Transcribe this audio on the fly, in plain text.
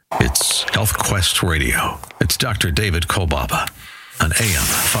It's Health Quest Radio. It's Dr. David Kolbaba on AM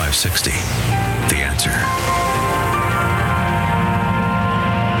 560. The Answer.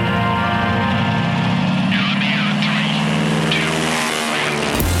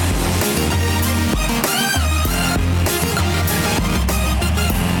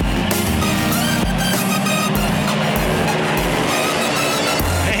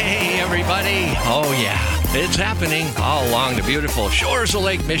 Oh, yeah. It's happening all along the beautiful shores of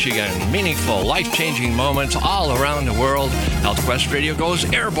Lake Michigan. Meaningful, life-changing moments all around the world. Health Quest Radio goes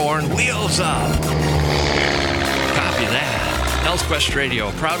airborne. Wheels up. Copy that. Health Quest Radio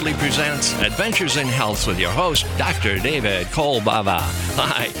proudly presents Adventures in Health with your host, Dr. David Kolbaba.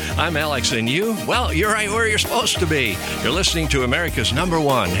 Hi, I'm Alex, and you? Well, you're right where you're supposed to be. You're listening to America's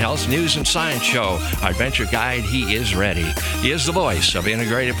 #1 health news and science show. Our adventure guide, he is ready. He is the voice of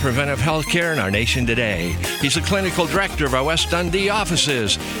integrated preventive health care in our nation today. He's the clinical director of our West Dundee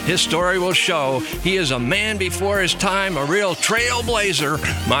offices. His story will show he is a man before his time, a real trailblazer.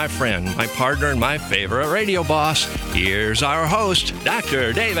 My friend, my partner, and my favorite radio boss. Here's our host,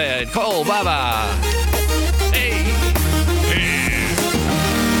 Dr. David Kolbaba. Hey.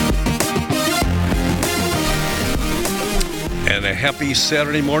 And a happy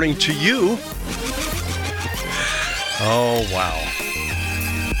Saturday morning to you. Oh, wow.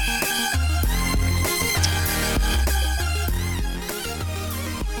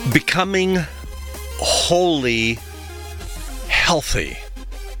 Becoming wholly healthy.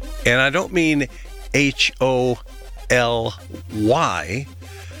 And I don't mean H-O-L-Y.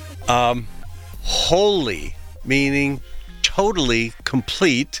 Wholly, meaning totally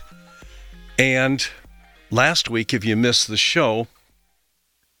complete. And last week, if you missed the show,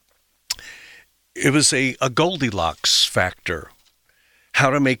 it was a Goldilocks factor. How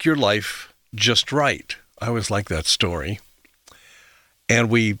to make your life just right. I always like that story. And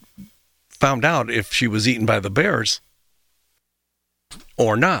we found out if she was eaten by the bears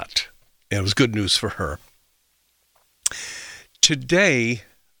or not. And it was good news for her. Today,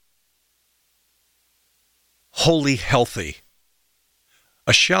 wholly healthy.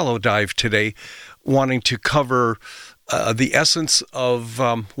 A shallow dive today, wanting to cover the essence of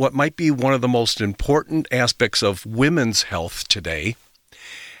what might be one of the most important aspects of women's health today,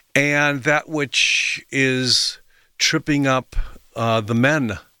 and that which is tripping up the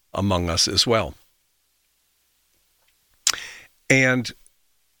men among us as well. And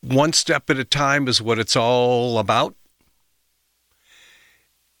one step at a time is what it's all about.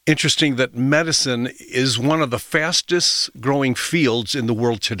 Interesting that medicine is one of the fastest growing fields in the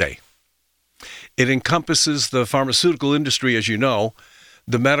world today. It encompasses the pharmaceutical industry, as you know,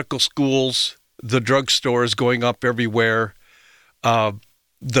 the medical schools, the drugstores going up everywhere.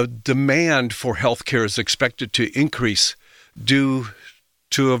 The demand for healthcare is expected to increase due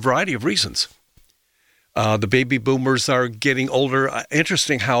to a variety of reasons. The baby boomers are getting older.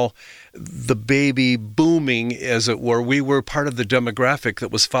 Interesting how the baby booming, as it were, we were part of the demographic that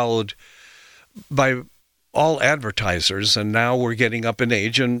was followed by all advertisers, and now we're getting up in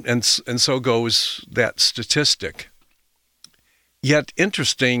age, and so goes that statistic. Yet,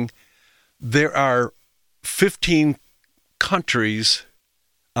 interesting, there are 15 countries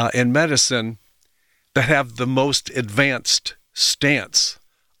in medicine that have the most advanced stance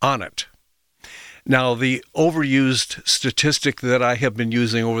on it. Now, the overused statistic that I have been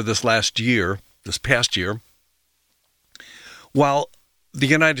using over this past year, while the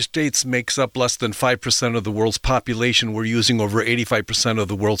United States makes up less than 5% of the world's population, we're using over 85% of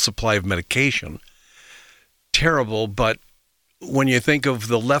the world's supply of medication. Terrible, but when you think of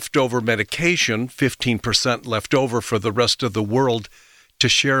the leftover medication, 15% left over for the rest of the world to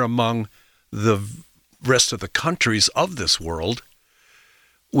share among the rest of the countries of this world,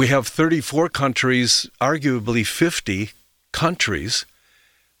 we have 34 countries, arguably 50 countries,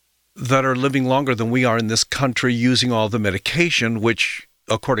 that are living longer than we are in this country using all the medication, which,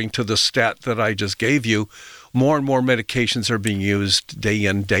 according to the stat that I just gave you, more and more medications are being used day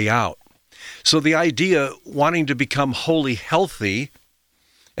in, day out. So the idea, wanting to become wholly healthy,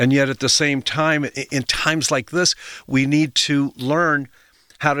 and yet at the same time, in times like this, we need to learn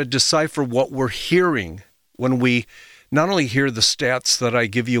how to decipher what we're hearing when we not only hear the stats that I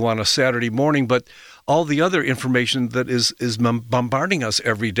give you on a Saturday morning, but all the other information that is bombarding us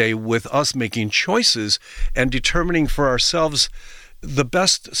every day with us making choices and determining for ourselves the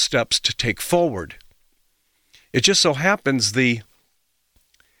best steps to take forward. It just so happens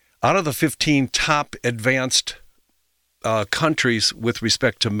out of the 15 top advanced countries with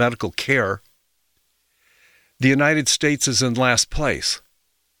respect to medical care, the United States is in last place.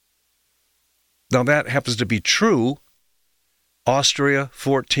 Now that happens to be true, Austria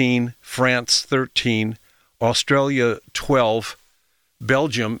 14, France 13, Australia 12,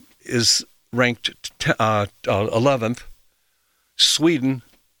 Belgium is ranked 11th, Sweden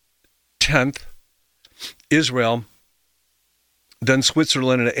 10th, Israel, then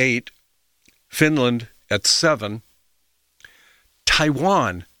Switzerland at 8, Finland at 7,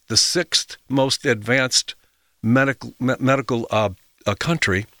 Taiwan, the 6th most advanced medical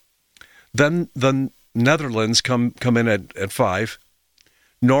country, then the Netherlands come in at 5,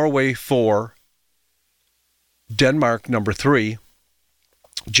 Norway 4, Denmark number 3,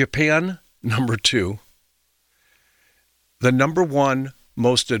 Japan number 2. The number 1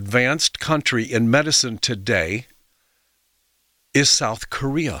 most advanced country in medicine today is South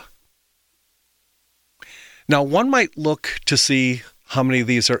Korea. Now, one might look to see how many of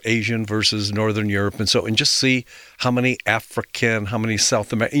these are Asian versus Northern Europe and just see how many African, how many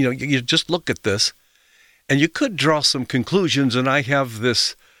South American. You just look at this and you could draw some conclusions. And I have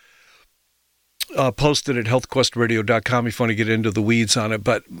this posted at healthquestradio.com if you want to get into the weeds on it.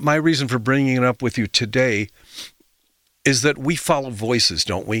 But my reason for bringing it up with you today is that we follow voices,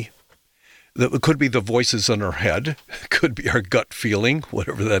 don't we? That it could be the voices in our head, could be our gut feeling,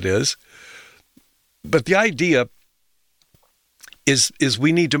 whatever that is. But the idea is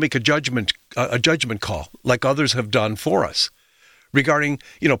we need to make a judgment call, like others have done for us, regarding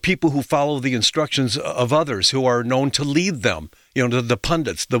people who follow the instructions of others who are known to lead them. The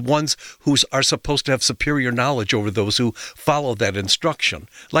pundits, the ones who are supposed to have superior knowledge over those who follow that instruction.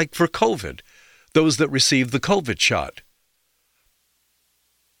 Like for COVID, those that received the COVID shot.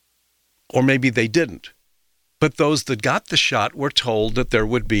 Or maybe they didn't. But those that got the shot were told that there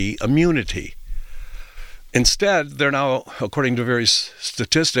would be immunity. Instead, they're now, according to various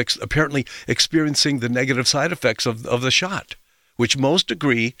statistics, apparently experiencing the negative side effects of the shot, which most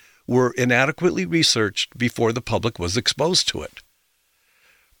agree were inadequately researched before the public was exposed to it.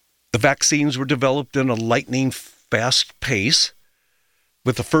 The vaccines were developed in a lightning-fast pace,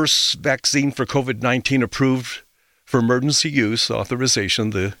 with the first vaccine for COVID-19 approved for emergency use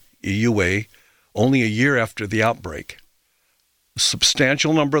authorization, the EUA, only a year after the outbreak. A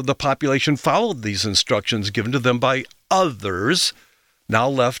substantial number of the population followed these instructions given to them by others, now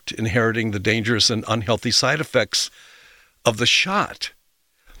left inheriting the dangerous and unhealthy side effects of the shot.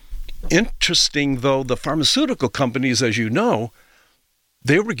 Interesting, though, the pharmaceutical companies, as you know,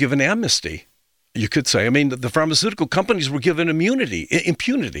 they were given amnesty, you could say. I mean, the pharmaceutical companies were given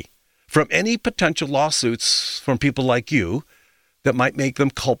impunity from any potential lawsuits from people like you that might make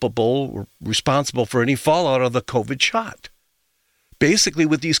them culpable or responsible for any fallout of the COVID shot. Basically,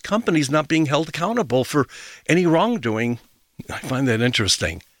 with these companies not being held accountable for any wrongdoing, I find that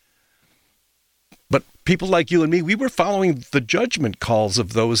interesting. But people like you and me, we were following the judgment calls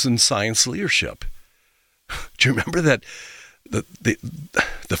of those in science leadership. Do you remember that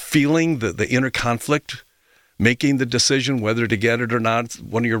the feeling, the inner conflict, making the decision whether to get it or not?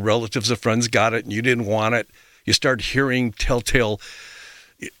 One of your relatives or friends got it and you didn't want it. You start hearing telltale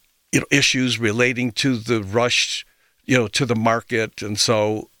issues relating to the rush to the market, and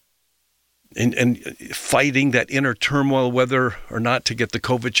fighting that inner turmoil whether or not to get the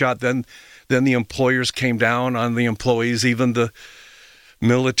COVID shot. Then the employers came down on the employees, even the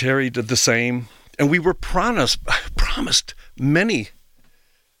military did the same. And we were promised many,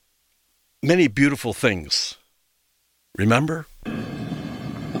 many beautiful things. Remember?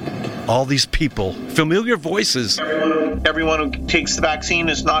 All these people, familiar voices. Everyone who takes the vaccine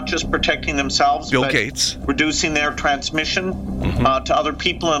is not just protecting themselves, Bill but Gates, reducing their transmission to other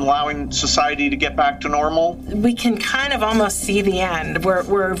people and allowing society to get back to normal. We can kind of almost see the end.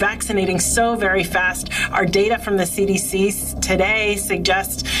 We're vaccinating so very fast. Our data from the CDC today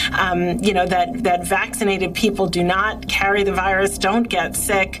suggests, that vaccinated people do not carry the virus, don't get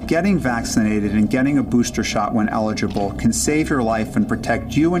sick. Getting vaccinated and getting a booster shot when eligible can save your life and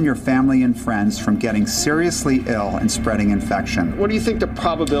protect you and your family and friends from getting seriously ill and spreading infection. What do you think the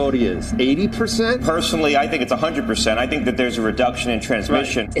probability is? 80%? Personally, I think it's 100%. I think that there's a reduction in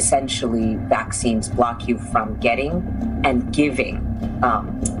transmission. Right. Essentially, vaccines block you from getting and giving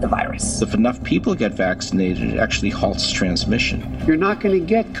the virus. If enough people get vaccinated, it actually halts transmission. You're not going to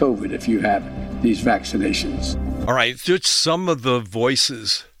get COVID if you have these vaccinations. All right, just some of the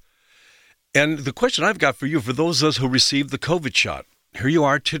voices. And the question I've got for you, for those of us who received the COVID shot, here you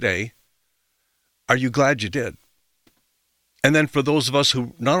are today. Are you glad you did? And then for those of us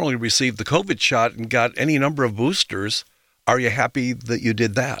who not only received the COVID shot and got any number of boosters, are you happy that you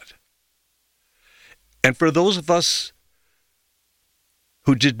did that? And for those of us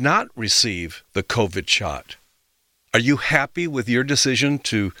who did not receive the COVID shot, are you happy with your decision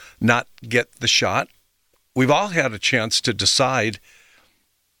to not get the shot? we've all had a chance to decide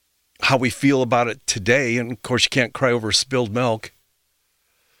how we feel about it today. And of course, you can't cry over spilled milk.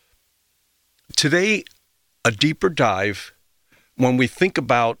 Today, a deeper dive when we think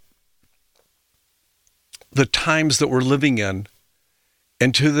about the times that we're living in,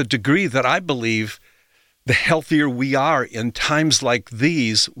 and to the degree that I believe the healthier we are in times like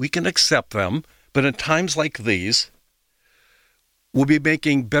these, we can accept them, but in times like these, we'll be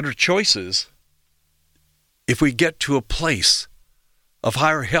making better choices if we get to a place of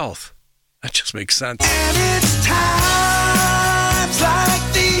higher health. That just makes sense. And it's times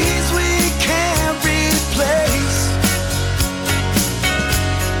like these we can't replace.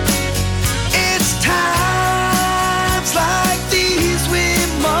 It's times like these we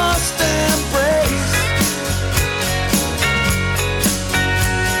must embrace.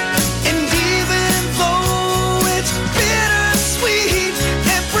 And even though it's bittersweet,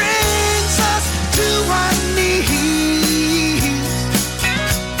 it brings us to our knees.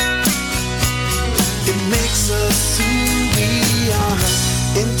 It makes us who we are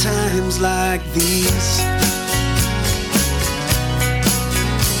in times like these.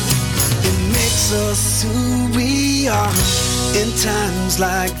 It makes us who we are in times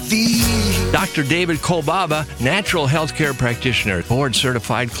like these. Dr. David Kolbaba, natural healthcare practitioner,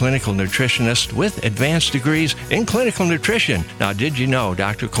 board-certified clinical nutritionist with advanced degrees in clinical nutrition. Now, did you know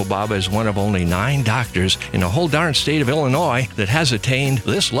Dr. Kolbaba is one of only 9 doctors in the whole darn state of Illinois that has attained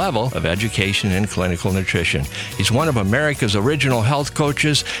this level of education in clinical nutrition? He's one of America's original health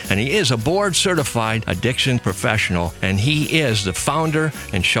coaches, and he is a board-certified addiction professional, and he is the founder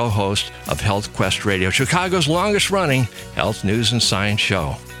and show host of Health Quest Radio, Chicago's longest-running health news and science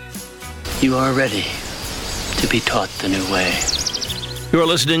show. You are ready to be taught the new way. You're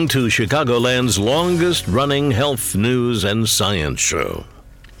listening to Chicagoland's longest-running health news and science show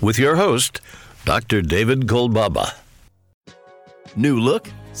with your host, Dr. David Kolbaba. New look,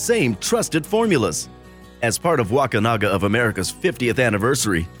 same trusted formulas. As part of Wakunaga of America's 50th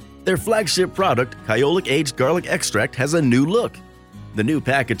anniversary, their flagship product, Kyolic Aged Garlic Extract, has a new look. The new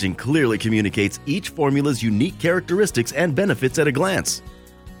packaging clearly communicates each formula's unique characteristics and benefits at a glance.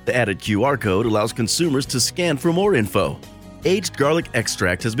 The added QR code allows consumers to scan for more info. Aged Garlic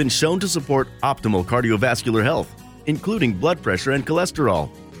Extract has been shown to support optimal cardiovascular health, including blood pressure and cholesterol,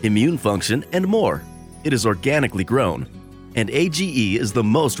 immune function, and more. It is organically grown. And AGE is the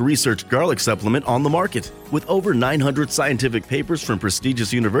most researched garlic supplement on the market, with over 900 scientific papers from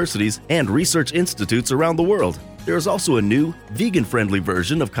prestigious universities and research institutes around the world. There is also a new, vegan-friendly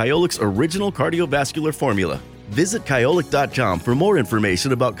version of Kyolic's original cardiovascular formula. Visit Kyolic.com for more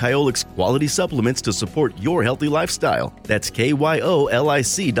information about Kyolic's quality supplements to support your healthy lifestyle. That's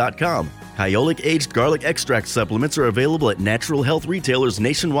KYOLIC.com. Kyolic Aged Garlic Extract supplements are available at natural health retailers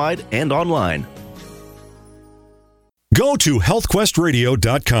nationwide and online. Go to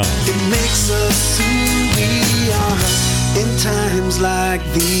healthquestradio.com. It makes us who we are in times like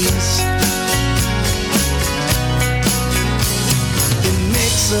these. It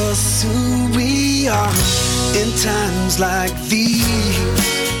makes us who we are in times like these.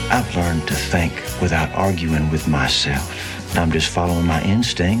 I've learned to think without arguing with myself. I'm just following my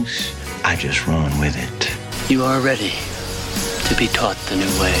instincts. I just run with it. You are ready to be taught the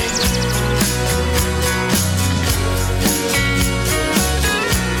new way.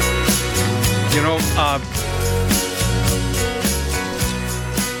 You know,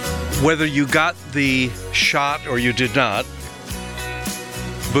 whether you got the shot or you did not,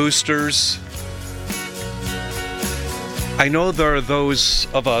 boosters, I know there are those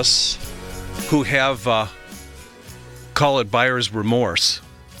of us who have, call it buyer's remorse.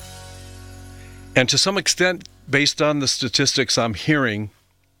 And to some extent, based on the statistics I'm hearing,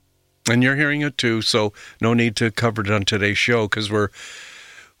 and you're hearing it too, so no need to cover it on today's show because we're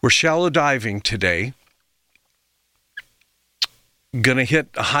shallow diving today. Going to hit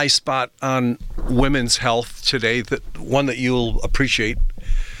a high spot on women's health today, one that you'll appreciate.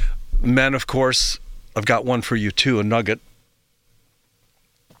 Men, of course, I've got one for you too, a nugget.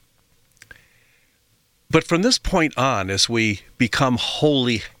 But from this point on, as we become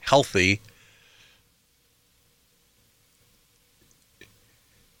wholly healthy,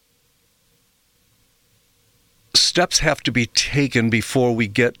 steps have to be taken before we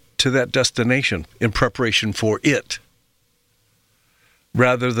get to that destination in preparation for it,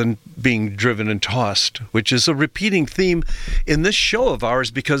 rather than being driven and tossed, which is a repeating theme in this show of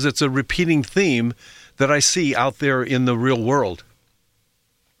ours because it's a repeating theme that I see out there in the real world.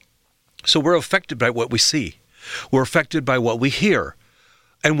 So we're affected by what we see. We're affected by what we hear.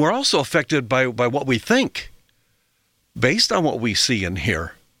 And we're also affected by what we think based on what we see and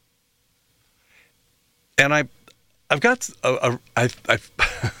hear. And I've got I've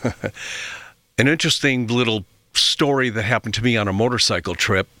an interesting little story that happened to me on a motorcycle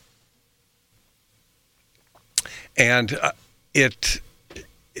trip. And it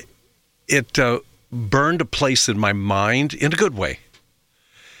burned a place in my mind in a good way.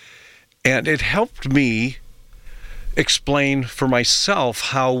 And it helped me explain for myself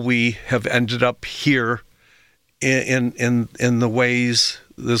how we have ended up here in the ways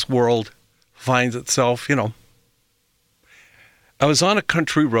this world finds itself, I was on a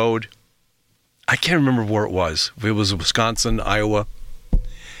country road. I can't remember where it was. It was Wisconsin, Iowa.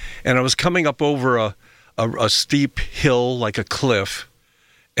 And I was coming up over a steep hill, like a cliff.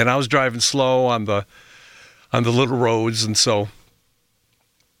 And I was driving slow on the little roads, and so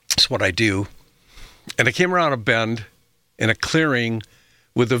that's what I do. And I came around a bend in a clearing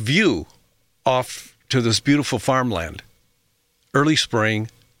with a view off to this beautiful farmland, early spring.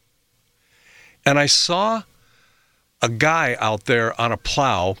 And I saw a guy out there on a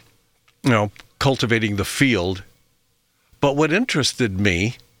plow, cultivating the field. But what interested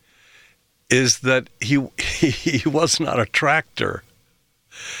me is that he was not a tractor.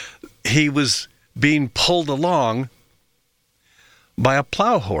 He was being pulled along by a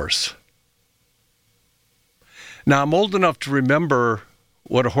plow horse. Now, I'm old enough to remember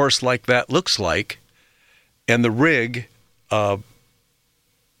what a horse like that looks like, and the rig, the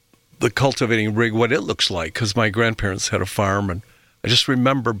cultivating rig, what it looks like, because my grandparents had a farm, and I just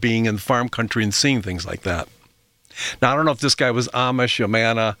remember being in farm country and seeing things like that. Now, I don't know if this guy was Amish,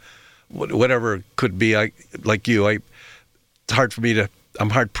 Yamana, whatever it could be. It's hard for me to,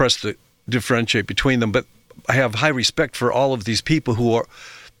 I'm hard pressed to differentiate between them, but I have high respect for all of these people who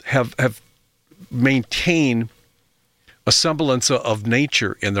have maintained a semblance of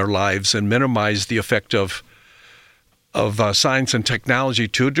nature in their lives and minimize the effect of science and technology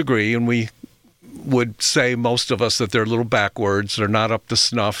to a degree. And we would say, most of us, that they're a little backwards. They're not up to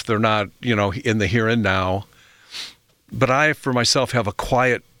snuff. They're not, in the here and now. But I, for myself, have a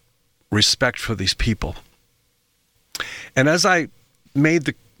quiet respect for these people. And as I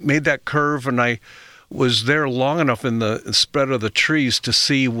made that curve, and I was there long enough in the spread of the trees to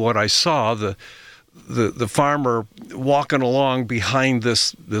see what I saw, the farmer walking along behind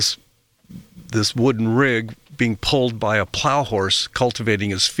this wooden rig being pulled by a plow horse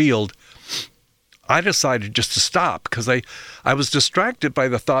cultivating his field, I decided just to stop because I was distracted by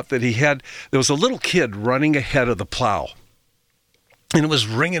the thought that there was a little kid running ahead of the plow. And it was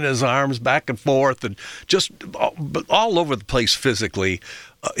wringing his arms back and forth and just all over the place physically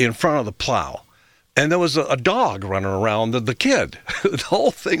in front of the plow. And there was a dog running around the kid. The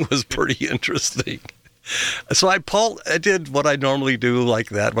whole thing was pretty interesting. So I did what I normally do like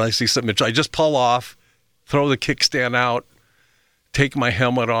that when I see something. I just pull off, throw the kickstand out, take my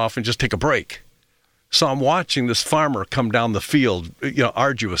helmet off, and just take a break. So I'm watching this farmer come down the field,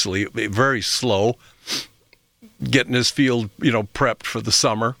 arduously, very slow, getting his field, prepped for the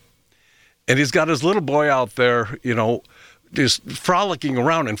summer. And he's got his little boy out there, just frolicking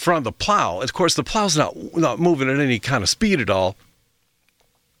around in front of the plow. Of course, the plow's not moving at any kind of speed at all.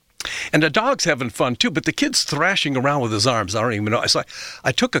 And the dog's having fun too, but the kid's thrashing around with his arms. I don't even know. So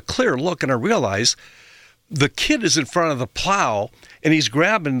I took a clear look and I realized the kid is in front of the plow and he's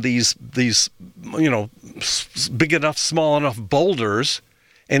grabbing these big enough, small enough boulders,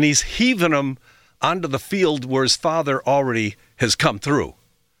 and he's heaving them onto the field where his father already has come through.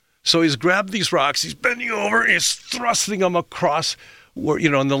 So he's grabbed these rocks, he's bending over, and he's thrusting them across where,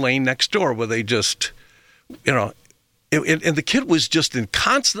 in the lane next door where they just, and the kid was just in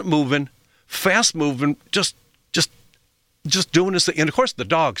constant moving, fast moving, just doing this thing. And of course the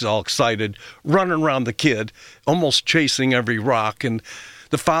dog's all excited, running around the kid, almost chasing every rock. And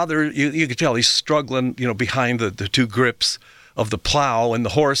the father, you could tell he's struggling, behind the two grips of the plow, and the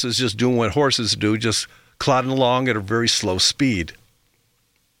horse is just doing what horses do, just clodding along at a very slow speed.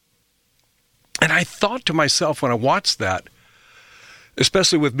 And I thought to myself when I watched that,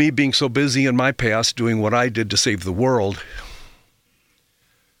 especially with me being so busy in my past doing what I did to save the world,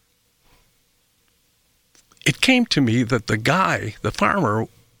 it came to me that the farmer,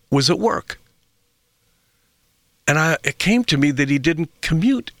 was at work. And it came to me that he didn't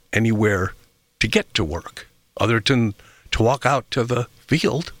commute anywhere to get to work other than to walk out to the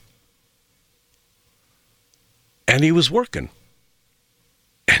field. And he was working.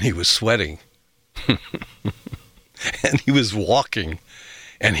 And he was sweating. And he was walking.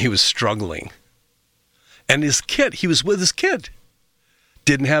 And he was struggling. And his kid, he was with his kid.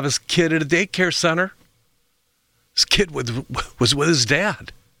 Didn't have his kid at a daycare center. His kid was with his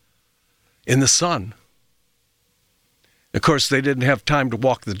dad in the sun. Of course, they didn't have time to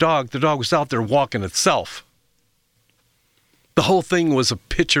walk the dog. The dog was out there walking itself. The whole thing was a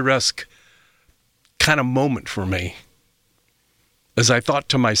picturesque kind of moment for me, as I thought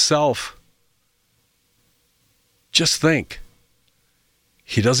to myself, just think,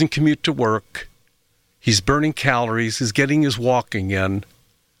 he doesn't commute to work, he's burning calories, he's getting his walking in,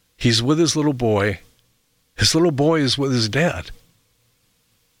 he's with his little boy is with his dad,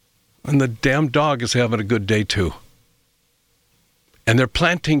 and the damn dog is having a good day too. And they're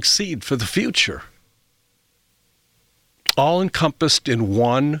planting seed for the future. All encompassed in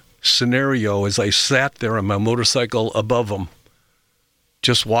one scenario as I sat there on my motorcycle above them,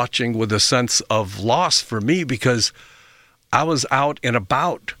 just watching with a sense of loss for me, because I was out and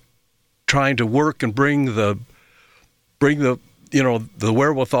about trying to work and bring the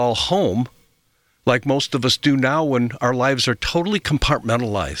wherewithal home, like most of us do now when our lives are totally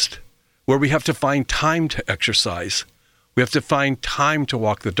compartmentalized, where we have to find time to exercise. We have to find time to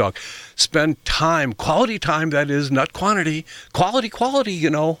walk the dog, spend time, quality time, that is, not quantity, quality,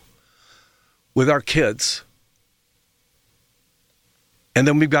 with our kids. And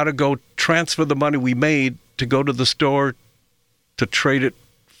then we've got to go transfer the money we made to go to the store to trade it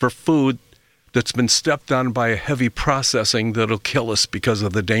for food that's been stepped on by a heavy processing that'll kill us because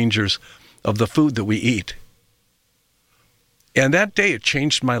of the dangers of the food that we eat. And that day, it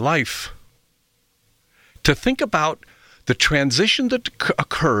changed my life. To think about the transition that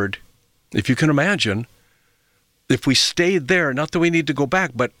occurred, if you can imagine, if we stayed there, not that we need to go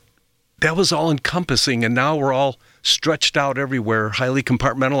back, but that was all encompassing, and now we're all stretched out everywhere, highly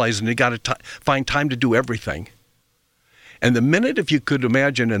compartmentalized, and you got to find time to do everything. And the minute, if you could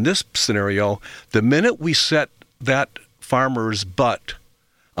imagine in this scenario, the minute we set that farmer's butt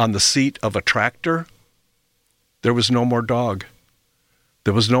on the seat of a tractor, there was no more dog.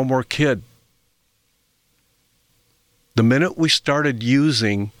 There was no more kid. The minute we started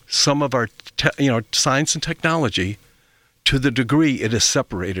using some of our science and technology to the degree it has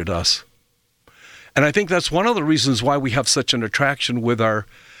separated us. And I think that's one of the reasons why we have such an attraction with our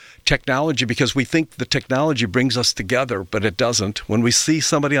technology, because we think the technology brings us together, but it doesn't. When we see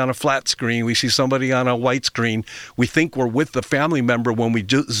somebody on a flat screen, we see somebody on a white screen, we think we're with the family member when we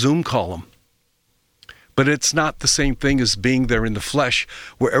do Zoom call them. But it's not the same thing as being there in the flesh,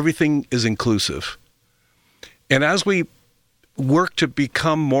 where everything is inclusive. And as we work to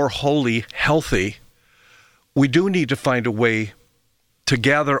become more wholly healthy, we do need to find a way to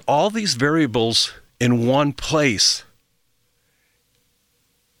gather all these variables in one place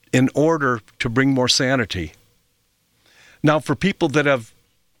in order to bring more sanity. Now, for people that have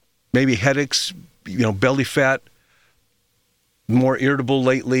maybe headaches, belly fat, more irritable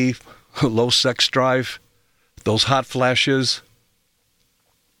lately, low sex drive, those hot flashes,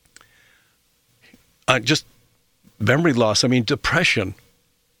 just memory loss, depression.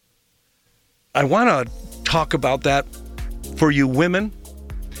 I want to talk about that for you women.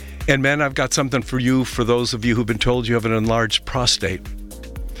 And men, I've got something for you, for those of you who've been told you have an enlarged prostate.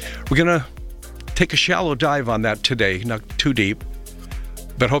 We're going to take a shallow dive on that today, not too deep,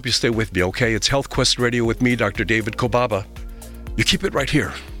 but hope you stay with me, okay? It's Health Quest Radio with me, Dr. David Kolbaba. You keep it right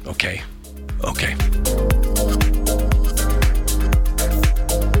here, okay? Okay.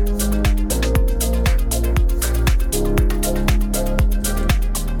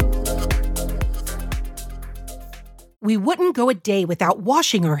 We wouldn't go a day without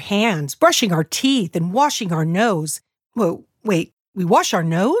washing our hands, brushing our teeth, and washing our nose. Whoa, wait, we wash our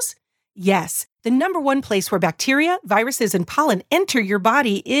nose? Yes, the number one place where bacteria, viruses, and pollen enter your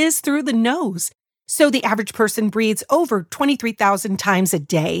body is through the nose. So the average person breathes over 23,000 times a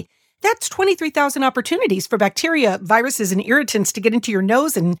day. That's 23,000 opportunities for bacteria, viruses, and irritants to get into your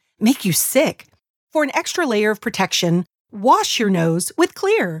nose and make you sick. For an extra layer of protection, wash your nose with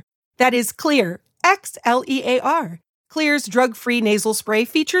Xlear. That is Xlear, Xlear. Xlear's drug-free nasal spray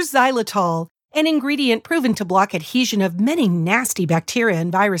features xylitol, an ingredient proven to block adhesion of many nasty bacteria and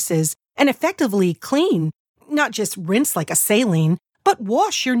viruses, and effectively clean. Not just rinse like a saline, but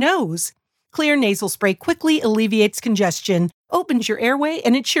wash your nose. Xlear nasal spray quickly alleviates congestion, opens your airway,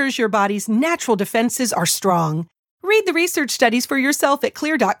 and ensures your body's natural defenses are strong. Read the research studies for yourself at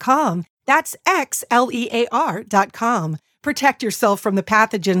Xlear.com. That's Xlear.com. Protect yourself from the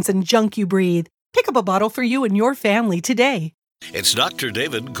pathogens and junk you breathe. Pick up a bottle for you and your family today. It's Dr.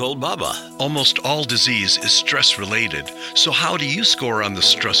 David Kolbaba. Almost all disease is stress-related. So how do you score on the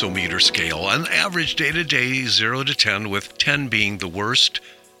stressometer scale? On average day-to-day, 0 to 10, with 10 being the worst?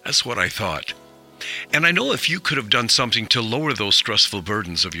 That's what I thought. And I know if you could have done something to lower those stressful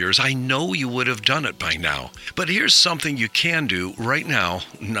burdens of yours, I know you would have done it by now. But here's something you can do right now,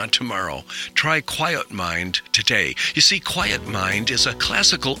 not tomorrow. Try Quiet Mind today. You see, Quiet Mind is a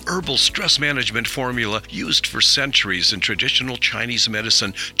classical herbal stress management formula used for centuries in traditional Chinese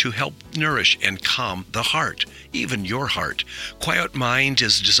medicine to help nourish and calm the heart, even your heart. Quiet Mind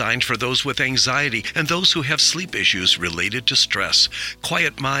is designed for those with anxiety and those who have sleep issues related to stress.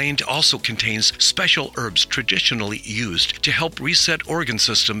 Quiet Mind also contains special herbs traditionally used to help reset organ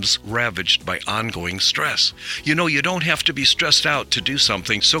systems ravaged by ongoing stress. You know, you don't have to be stressed out to do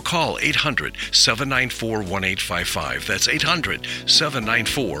something, so call 800-794-1855. That's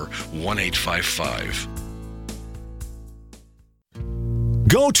 800-794-1855.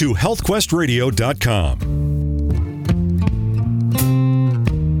 Go to healthquestradio.com.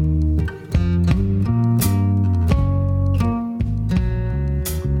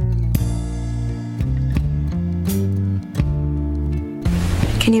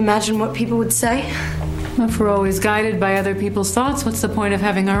 Can you imagine what people would say? If we're always guided by other people's thoughts, what's the point of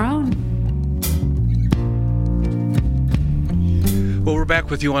having our own? Well, we're back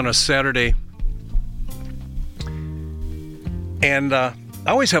with you on a Saturday. And I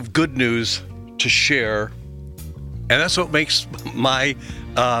always have good news to share. And that's what makes my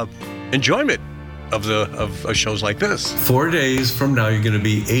enjoyment of shows like this. 4 days from now, you're going to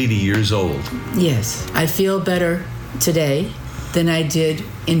be 80 years old. Yes, I feel better today than I did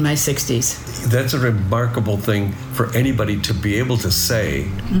in my 60s. That's a remarkable thing for anybody to be able to say.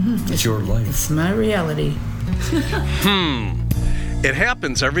 Mm-hmm. It's your life. It's my reality. It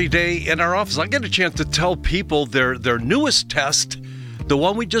happens every day in our office. I get a chance to tell people their newest test, the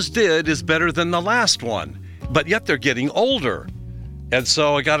one we just did, is better than the last one. But yet they're getting older. And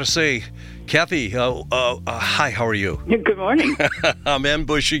so I got to say, Kathy, hi, how are you? Good morning. I'm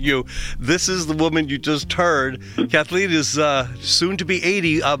ambushing you. This is the woman you just heard. Kathleen is soon to be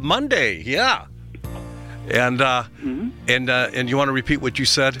 80 Monday. Yeah. And you want to repeat what you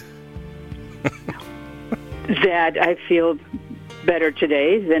said? That I feel better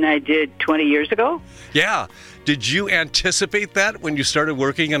today than I did 20 years ago. Yeah. Did you anticipate that when you started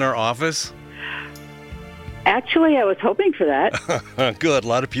working in our office? Actually, I was hoping for that. Good. A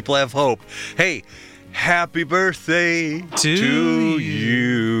lot of people have hope. Hey, happy birthday to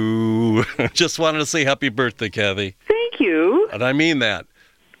you. Just wanted to say happy birthday, Kathy. Thank you. And I mean that.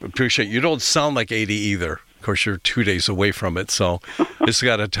 Appreciate it. You don't sound like 80 either. Of course, you're 2 days away from it, so just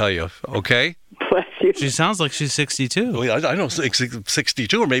got to tell you, okay? Bless you. She sounds like she's 62. Well, I know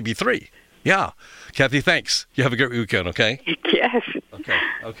 62 or maybe 3. Yeah. Kathy, thanks. You have a great weekend, okay? Yes.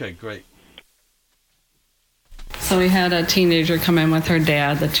 Okay, great. So we had a teenager come in with her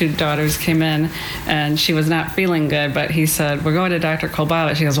dad. The 2 daughters came in, and she was not feeling good, but he said, we're going to Dr.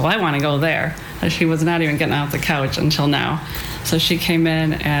 Kolbaba. She goes, well, I want to go there. And she was not even getting off the couch until now. So she came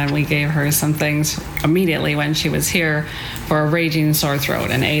in, and we gave her some things immediately when she was here for a raging sore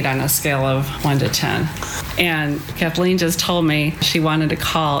throat, an 8 on a scale of 1 to 10. And Kathleen just told me she wanted to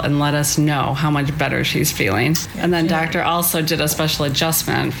call and let us know how much better she's feeling. And then doctor also did a special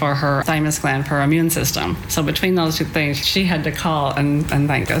adjustment for her thymus gland for her immune system. So between those 2 things, she had to call and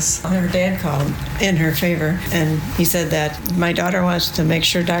thank us. Her dad called in her favor, and he said that my daughter wants to make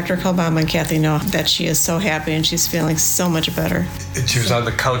sure Dr. Kolbaba and Kathy know that she is so happy and she's feeling so much better. She was on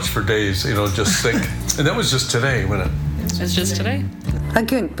the couch for days, just sick. And that was just today, wasn't it? It's just today. I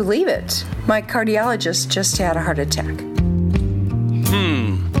couldn't believe it. My cardiologist just had a heart attack.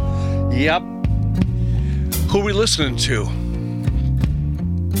 Yep. Who are we listening to?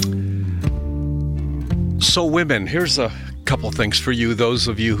 So women, here's a couple things for you, those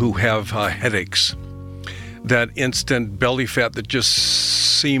of you who have headaches. That instant belly fat that just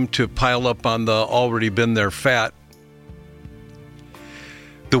seemed to pile up on the already been there fat.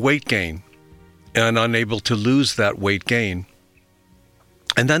 The weight gain and unable to lose that weight gain.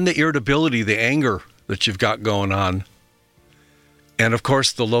 And then the irritability, the anger that you've got going on. And of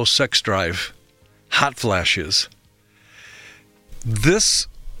course, the low sex drive, hot flashes. This,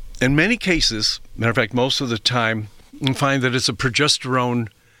 in many cases, matter of fact, most of the time, you find that it's a progesterone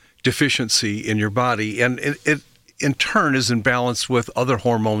deficiency in your body. And it in turn is in balance with other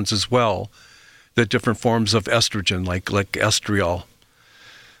hormones as well, the different forms of estrogen, like estriol.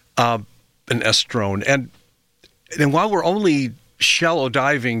 And estrone. And while we're only shallow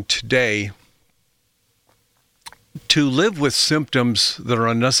diving today, to live with symptoms that are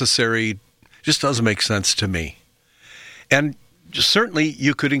unnecessary just doesn't make sense to me. And certainly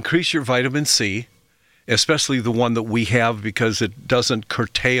you could increase your vitamin C, especially the one that we have, because it doesn't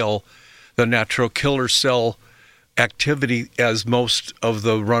curtail the natural killer cell activity as most of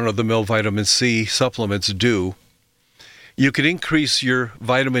the run-of-the-mill vitamin C supplements do. You could increase your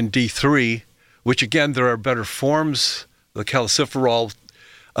vitamin D3, which again, there are better forms, the calciferol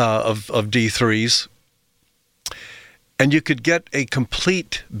of D3s. And you could get a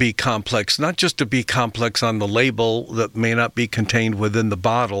complete B complex, not just a B complex on the label that may not be contained within the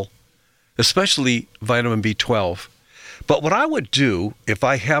bottle, especially vitamin B12. But what I would do if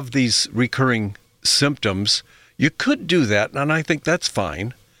I have these recurring symptoms, you could do that, and I think that's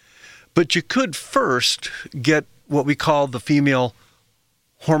fine. But you could first get what we call the female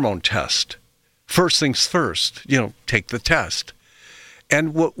hormone test. First things first, take the test.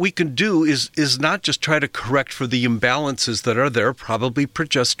 And what we can do is not just try to correct for the imbalances that are there, probably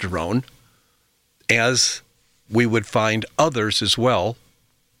progesterone, as we would find others as well.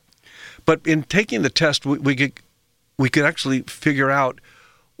 But in taking the test, we could actually figure out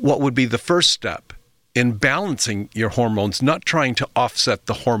what would be the first step in balancing your hormones, not trying to offset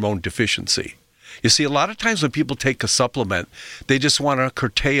the hormone deficiency. You see, a lot of times when people take a supplement, they just want to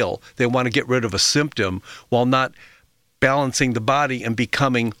curtail, they want to get rid of a symptom while not balancing the body and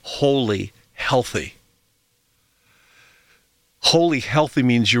becoming wholly healthy. Wholly healthy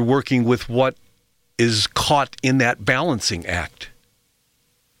means you're working with what is caught in that balancing act.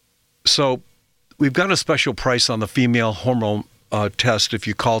 So we've got a special price on the female hormone test if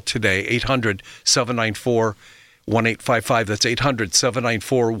you call today, 800-794-1855. That's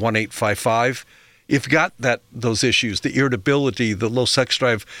 800-794-1855. If you got those issues, the irritability, the low sex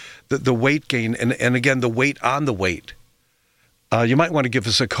drive, the weight gain, and again, the weight on the weight, you might want to give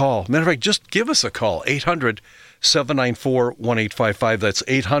us a call. Matter of fact, just give us a call, 800-794-1855. That's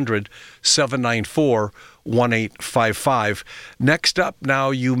 800-794-1855. Next up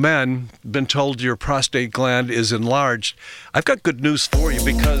now, you men, been told your prostate gland is enlarged. I've got good news for you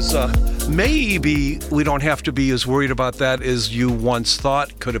because maybe we don't have to be as worried about that as you once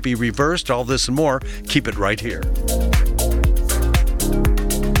thought. Could it be reversed? All this and more. Keep it right here.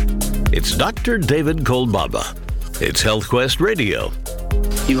 It's Dr. David Kolbaba. It's Health Quest Radio.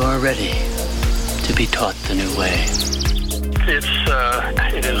 You are ready to be taught the new way. It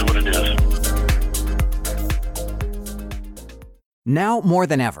is what it is. Now more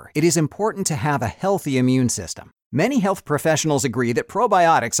than ever, it is important to have a healthy immune system. Many health professionals agree that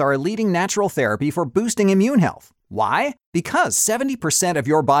probiotics are a leading natural therapy for boosting immune health. Why? Because 70% of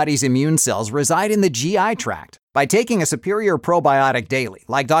your body's immune cells reside in the GI tract. By taking a superior probiotic daily,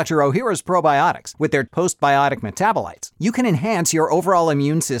 like Dr. Ohhira's probiotics, with their postbiotic metabolites, you can enhance your overall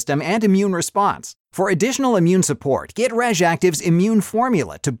immune system and immune response. For additional immune support, get RegActive's Immune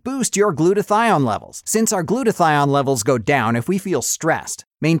Formula to boost your glutathione levels, since our glutathione levels go down if we feel stressed.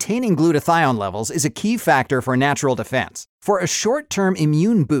 Maintaining glutathione levels is a key factor for natural defense. For a short-term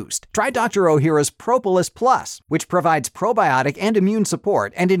immune boost, try Dr. Ohhira's Propolis Plus, which provides probiotic and immune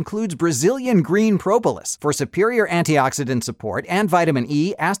support and includes Brazilian green propolis for superior antioxidant support and vitamin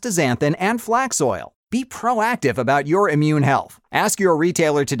E, astaxanthin, and flax oil. Be proactive about your immune health. Ask your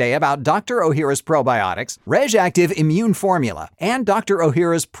retailer today about Dr. Ohhira's probiotics, RegActive Immune Formula, and Dr.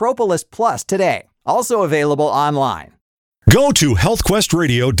 Ohhira's Propolis Plus today. Also available online. Go to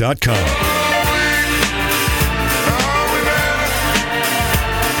healthquestradio.com.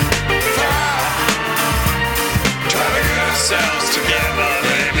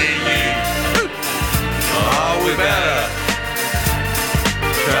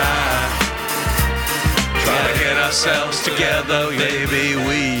 Ourselves together, baby,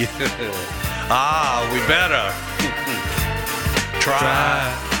 we better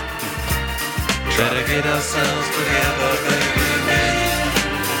try to get ourselves together, baby,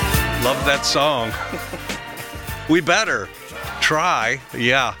 we love that song. We better try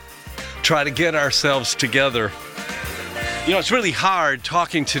to get ourselves together. It's really hard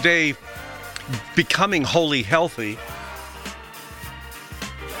talking today, becoming wholly healthy,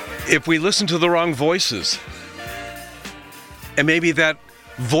 if we listen to the wrong voices. And maybe that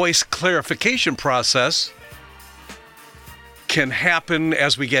voice clarification process can happen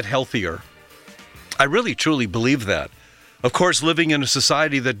as we get healthier. I really, truly believe that. Of course, living in a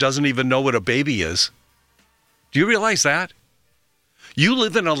society that doesn't even know what a baby is. Do you realize that? You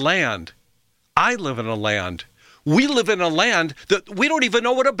live in a land. I live in a land. We live in a land that we don't even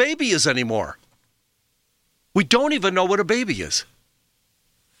know what a baby is anymore. We don't even know what a baby is.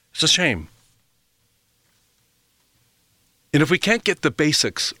 It's a shame. And if we can't get the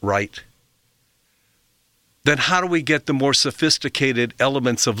basics right, then how do we get the more sophisticated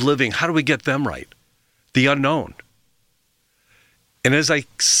elements of living? How do we get them right? The unknown. And as I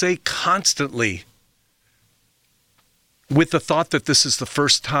say constantly, with the thought that this is the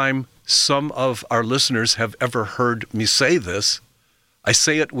first time some of our listeners have ever heard me say this, I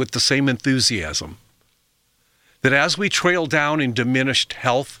say it with the same enthusiasm. That as we trail down in diminished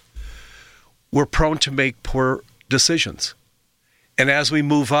health, we're prone to make poor decisions. And as we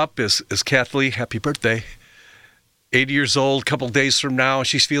move up, as Kathleen, happy birthday, 80 years old, a couple days from now,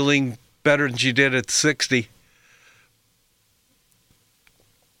 she's feeling better than she did at 60.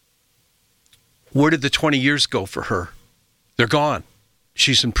 Where did the 20 years go for her? They're gone.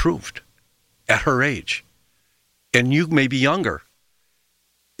 She's improved at her age. And you may be younger.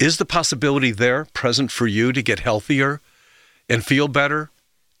 Is the possibility there present for you to get healthier and feel better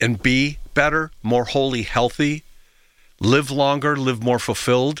and be better, more wholly healthy, live longer, live more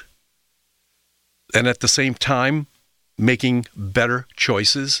fulfilled, and at the same time making better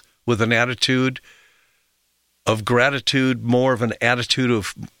choices with an attitude of gratitude, more of an attitude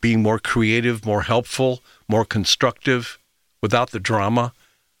of being more creative, more helpful, more constructive, without the drama?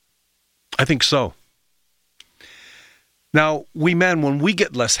 I think so. Now, we men, when we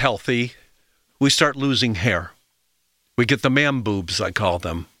get less healthy, we start losing hair. We get the man boobs, I call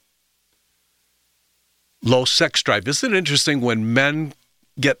them. Low sex drive. Isn't it interesting when men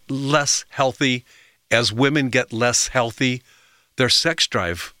get less healthy, as women get less healthy, their sex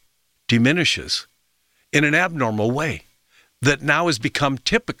drive diminishes in an abnormal way that now has become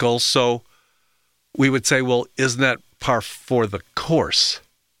typical. So we would say, well, isn't that par for the course?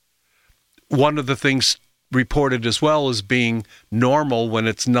 One of the things reported as well as being normal when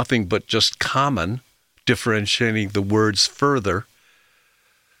it's nothing but just common, differentiating the words further,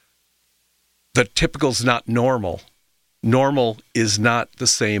 that typical is not normal. Normal is not the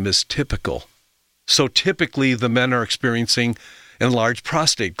same as typical. So typically the men are experiencing enlarged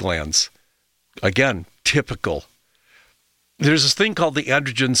prostate glands. Again, typical. There's this thing called the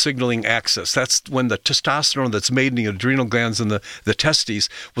androgen signaling axis. That's when the testosterone that's made in the adrenal glands and the testes,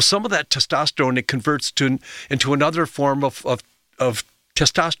 well, some of that testosterone, it converts into another form of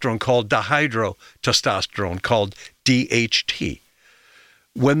testosterone called dihydrotestosterone, called DHT.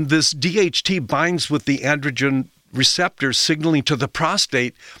 When this DHT binds with the androgen receptors signaling to the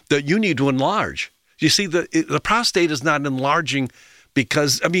prostate that you need to enlarge. You see, the prostate is not enlarging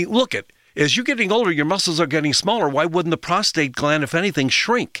because, I mean, look at, as you're getting older, your muscles are getting smaller. Why wouldn't the prostate gland, if anything,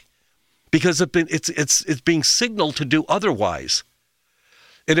 shrink? Because it's being signaled to do otherwise.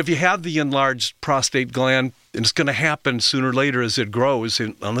 And if you have the enlarged prostate gland, and it's going to happen sooner or later as it grows,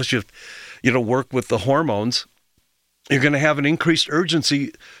 unless you work with the hormones, you're going to have an increased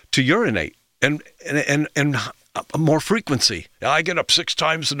urgency to urinate and more frequency. I get up 6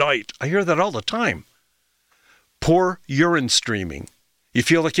 times a night. I hear that all the time. Poor urine streaming. You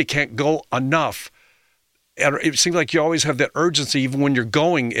feel like you can't go enough. And it seems like you always have that urgency. Even when you're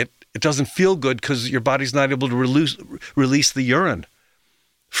going, it doesn't feel good because your body's not able to release the urine.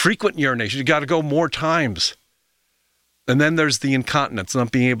 Frequent urination. You got to go more times. And then there's the incontinence,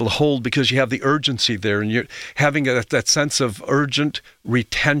 not being able to hold because you have the urgency there. And you're having that sense of urgent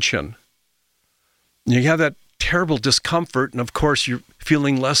retention. And you have that terrible discomfort. And, of course, you're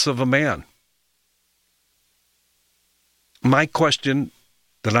feeling less of a man. My question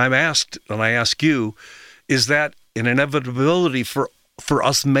that I'm asked, and I ask you, is that an inevitability for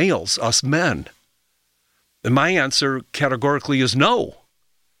us males, us men? And my answer categorically is no.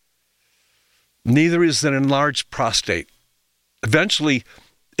 Neither is an enlarged prostate. Eventually,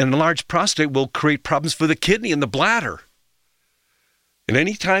 an enlarged prostate will create problems for the kidney and the bladder. And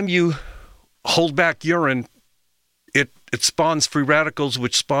anytime you hold back urine, it spawns free radicals,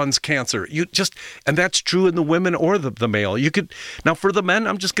 which spawns cancer. And that's true in the women or the male. Now for the men,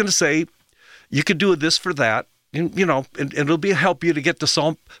 I'm just going to say, you could do this for that. And it'll help you to get the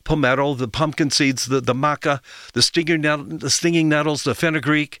salt palmetto, the pumpkin seeds, the maca, the stinging nettles, the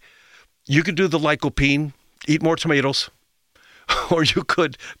fenugreek. You could do the lycopene, eat more tomatoes. Or you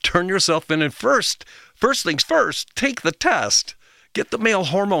could turn yourself in and first things first, take the test. Get the male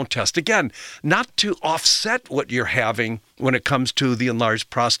hormone test. Again, not to offset what you're having when it comes to the enlarged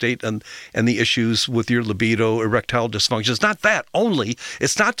prostate and the issues with your libido, erectile dysfunction. It's not that only.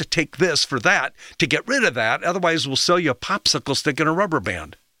 It's not to take this for that, to get rid of that. Otherwise, we'll sell you a popsicle stick and a rubber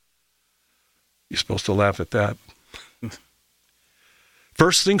band. You're supposed to laugh at that.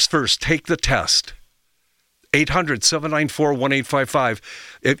 First things first, take the test. 800-794-1855.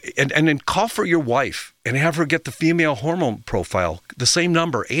 And then call for your wife and have her get the female hormone profile. The same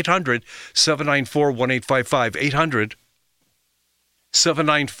number, 800-794-1855.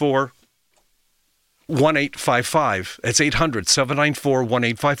 800-794-1855. It's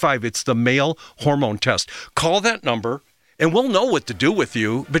 800-794-1855. It's the male hormone test. Call that number and we'll know what to do with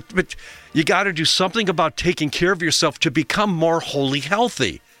you. But you got to do something about taking care of yourself to become more wholly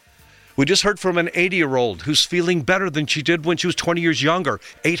healthy. We just heard from an 80-year-old who's feeling better than she did when she was 20 years younger.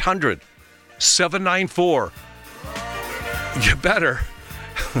 800-794. You better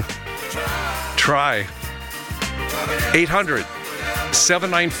try.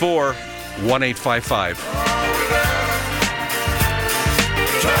 800-794-1855.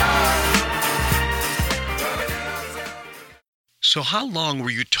 So how long were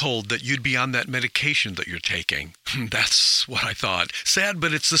you told that you'd be on that medication that you're taking? That's what I thought. Sad,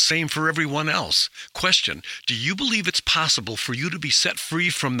 but it's the same for everyone else. Question, do you believe it's possible for you to be set free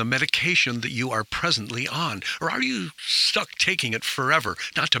from the medication that you are presently on? Or are you stuck taking it forever,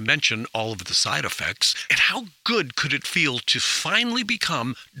 not to mention all of the side effects? And how good could it feel to finally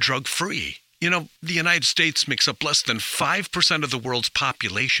become drug-free? You know, the United States makes up less than 5% of the world's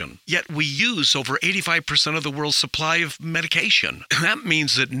population, yet we use over 85% of the world's supply of medication. That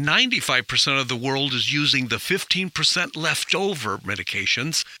means that 95% of the world is using the 15% leftover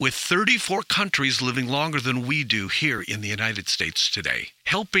medications, with 34 countries living longer than we do here in the United States today.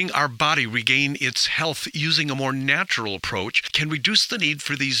 Helping our body regain its health using a more natural approach can reduce the need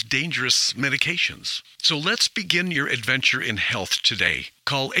for these dangerous medications. So let's begin your adventure in health today.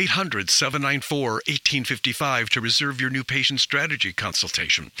 Call 800-794-1855 to reserve your new patient strategy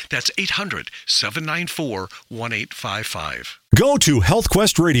consultation. That's 800-794-1855. Go to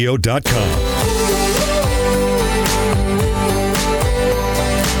healthquestradio.com.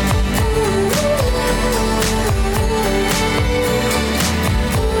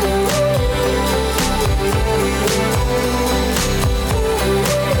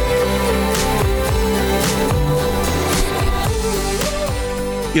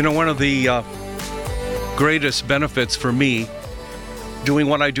 You know, one of the greatest benefits for me doing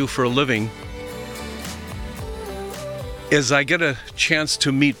what I do for a living is I get a chance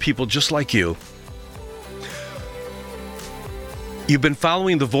to meet people just like you. You've been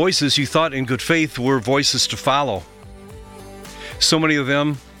following the voices you thought in good faith were voices to follow. So many of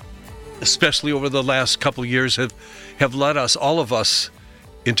them, especially over the last couple of years, have led us, all of us,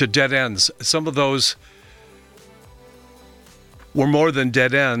 into dead ends. Some of those were more than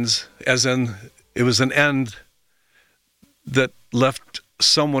dead ends, as in it was an end that left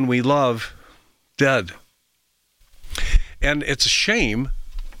someone we love dead. And it's a shame.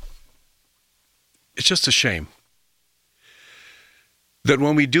 It's just a shame that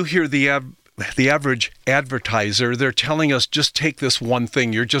when we do hear the average advertiser, they're telling us just take this one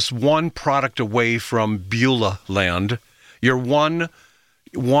thing. You're just one product away from Beulah land. You're one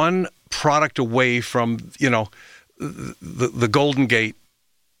product away from, you know, the Golden Gate,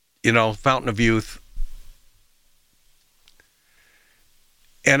 you know, Fountain of Youth.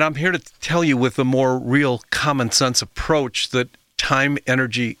 And I'm here to tell you with a more real common sense approach that time,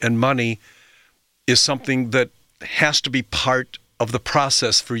 energy, and money is something that has to be part of the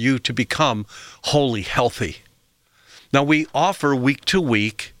process for you to become wholly healthy. Now, we offer week to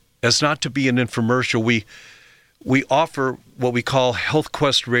week, as not to be an infomercial, we offer what we call Health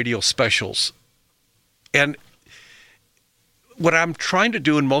Quest Radio specials. And what I'm trying to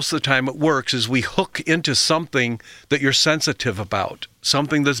do, and most of the time it works, is we hook into something that you're sensitive about,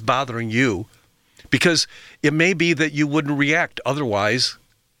 something that's bothering you, because it may be that you wouldn't react otherwise,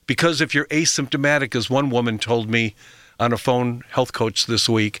 because if you're asymptomatic, as one woman told me on a phone health coach this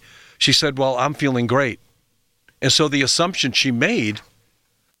week, she said, well, I'm feeling great. And so the assumption she made,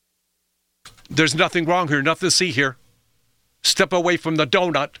 there's nothing wrong here, nothing to see here. Step away from the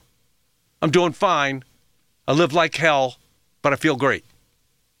donut. I'm doing fine. I live like hell, but I feel great.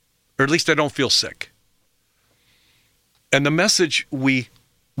 Or at least I don't feel sick. And the message we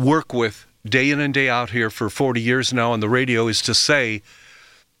work with day in and day out here for 40 years now on the radio is to say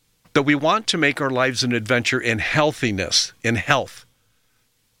that we want to make our lives an adventure in healthiness, in health.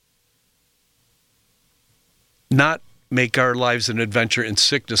 Not make our lives an adventure in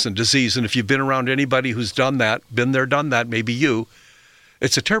sickness and disease. And if you've been around anybody who's done that, been there, done that, maybe you,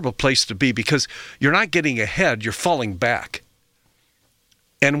 it's a terrible place to be because you're not getting ahead, you're falling back.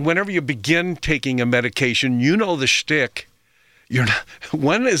 And whenever you begin taking a medication, you know the shtick. You're not,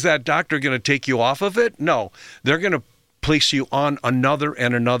 when is that doctor going to take you off of it? No, they're going to place you on another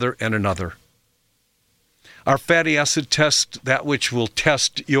and another and another. Our fatty acid test, that which will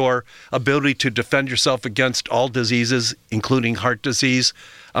test your ability to defend yourself against all diseases, including heart disease,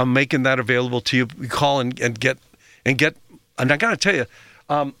 I'm making that available to you. You call and get. And I got to tell you,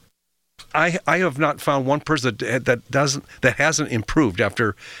 I have not found one person that hasn't improved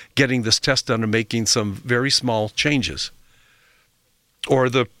after getting this test done and making some very small changes. Or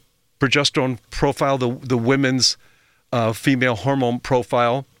the progesterone profile, the women's female hormone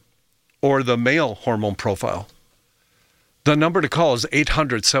profile, or the male hormone profile. The number to call is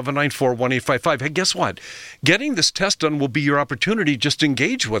 800-794-1855. Hey, guess what? Getting this test done will be your opportunity just to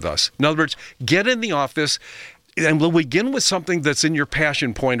engage with us. In other words, get in the office, and we'll begin with something that's in your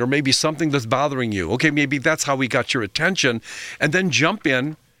passion point or maybe something that's bothering you. Okay, maybe that's how we got your attention. And then jump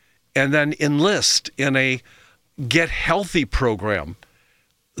in and then enlist in a Get Healthy program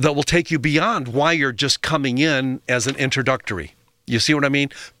that will take you beyond why you're just coming in as an introductory. You see what I mean?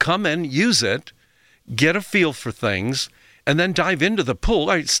 Come in, use it, get a feel for things, and then dive into the pool.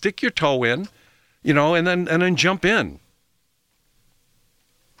 All right, stick your toe in, and then jump in.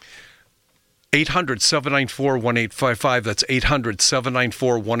 800-794-1855. That's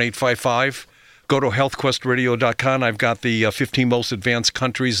 800-794-1855. Go to healthquestradio.com. I've got the 15 most advanced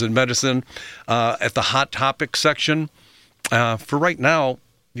countries in medicine at the hot topic section. For right now,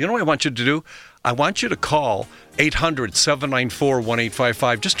 you know what I want you to do? I want you to call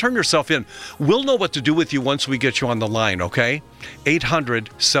 800-794-1855. Just turn yourself in. We'll know what to do with you once we get you on the line, okay?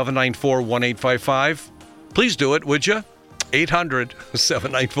 800-794-1855. Please do it, would you?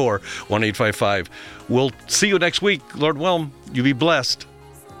 800-794-1855. We'll see you next week. Lord willing, you be blessed.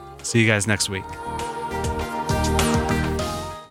 See you guys next week.